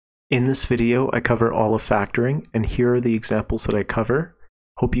In this video, I cover all of factoring, and here are the examples that I cover.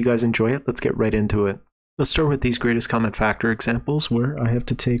 Hope you guys enjoy it. Let's get right into it. Let's start with these greatest common factor examples where I have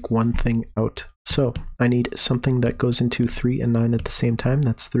to take one thing out. So I need something that goes into 3 and 9 at the same time.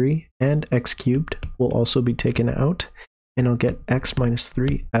 That's 3, and x cubed will also be taken out, and I'll get x minus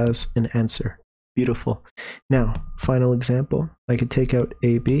 3 as an answer. Beautiful. Now, final example, I could take out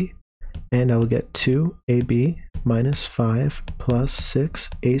AB, and I will get 2ab minus 5 plus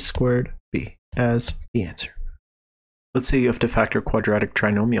 6a squared b as the answer. Let's say you have to factor quadratic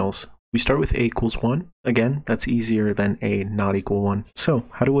trinomials. We start with a equals 1. Again, that's easier than a not equal 1. So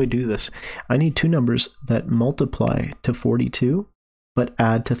how do I do this? I need two numbers that multiply to 42 but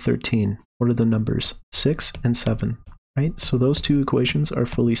add to 13. What are the numbers? 6 and 7. Right? So those two equations are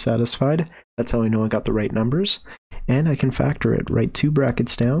fully satisfied. That's how I know I got the right numbers. And I can factor it. Write two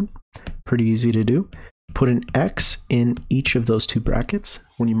brackets down. Pretty easy to do. Put an x in each of those two brackets.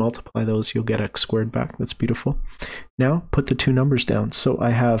 When you multiply those, you'll get x squared back. That's beautiful. Now put the two numbers down. So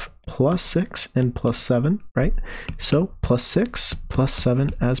I have plus 6 and plus 7, right? So plus 6 plus 7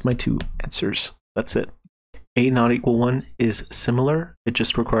 as my two answers. That's it. A not equal 1 is similar. It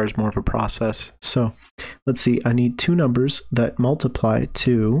just requires more of a process. So let's see. I need two numbers that multiply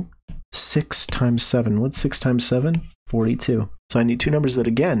to 6 times 7. What's 6 times 7? 42. So I need two numbers that,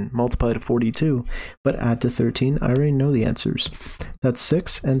 again, multiply to 42, but add to 13. I already know the answers. That's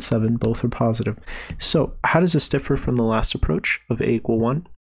 6 and 7. Both are positive. So how does this differ from the last approach of a equal 1?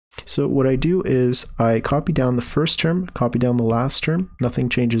 So what I do is I copy down the first term, copy down the last term. Nothing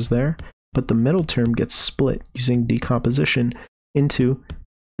changes there. But the middle term gets split using decomposition into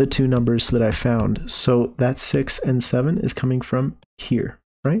the two numbers that I found. So that 6 and 7 is coming from here,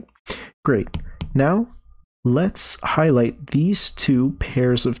 right? Great. Now, let's highlight these two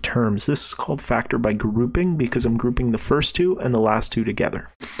pairs of terms. This is called factor by grouping because I'm grouping the first two and the last two together.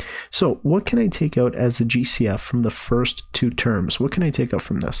 So what can I take out as a GCF from the first two terms? What can I take out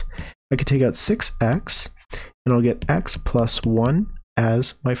from this? I could take out 6x, and I'll get x plus 1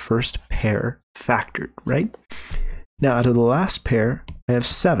 as my first pair factored, right? Now, out of the last pair, I have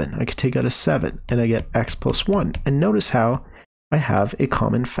 7. I could take out a 7, and I get x plus 1. And notice how I have a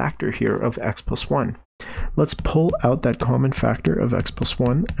common factor here of x plus 1. Let's pull out that common factor of x plus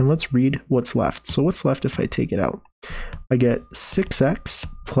 1, and let's read what's left. So what's left if I take it out? I get 6x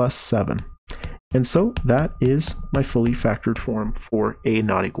plus 7. And so that is my fully factored form for a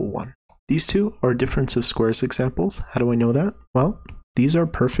not equal 1. These two are difference of squares examples. How do I know that? Well, these are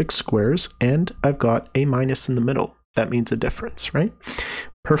perfect squares, and I've got a minus in the middle. That means a difference, right?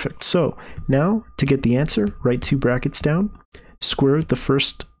 Perfect. So now to get the answer, write two brackets down, square root the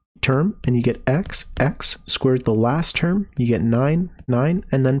first term, and you get x, square root the last term, you get 9,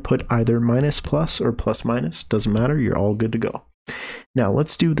 and then put either minus plus or plus minus. Doesn't matter, you're all good to go. Now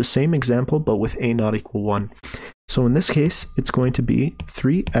let's do the same example, but with a not equal 1. So in this case, it's going to be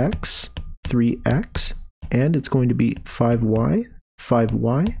 3x, and it's going to be 5y,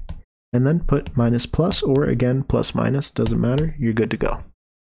 and then put minus plus, or again, plus minus, doesn't matter, you're good to go.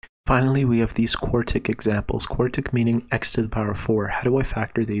 Finally, we have these quartic examples. Quartic meaning x to the power of 4. How do I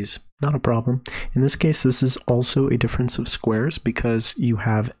factor these? Not a problem. In this case, this is also a difference of squares because you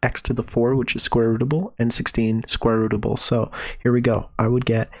have x to the 4, which is square rootable, and 16 square rootable. So here we go. I would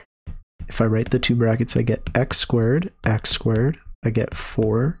get, if I write the two brackets, I get x squared, I get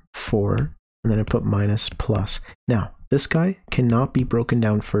 4, and then I put minus plus. Now, this guy cannot be broken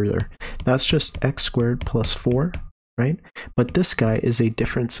down further. That's just x squared plus 4. Right? But this guy is a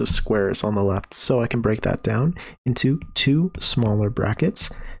difference of squares on the left, so I can break that down into two smaller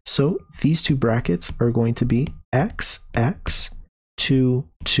brackets. So these two brackets are going to be x, 2,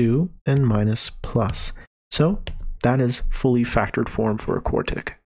 and minus plus. So that is fully factored form for a quartic.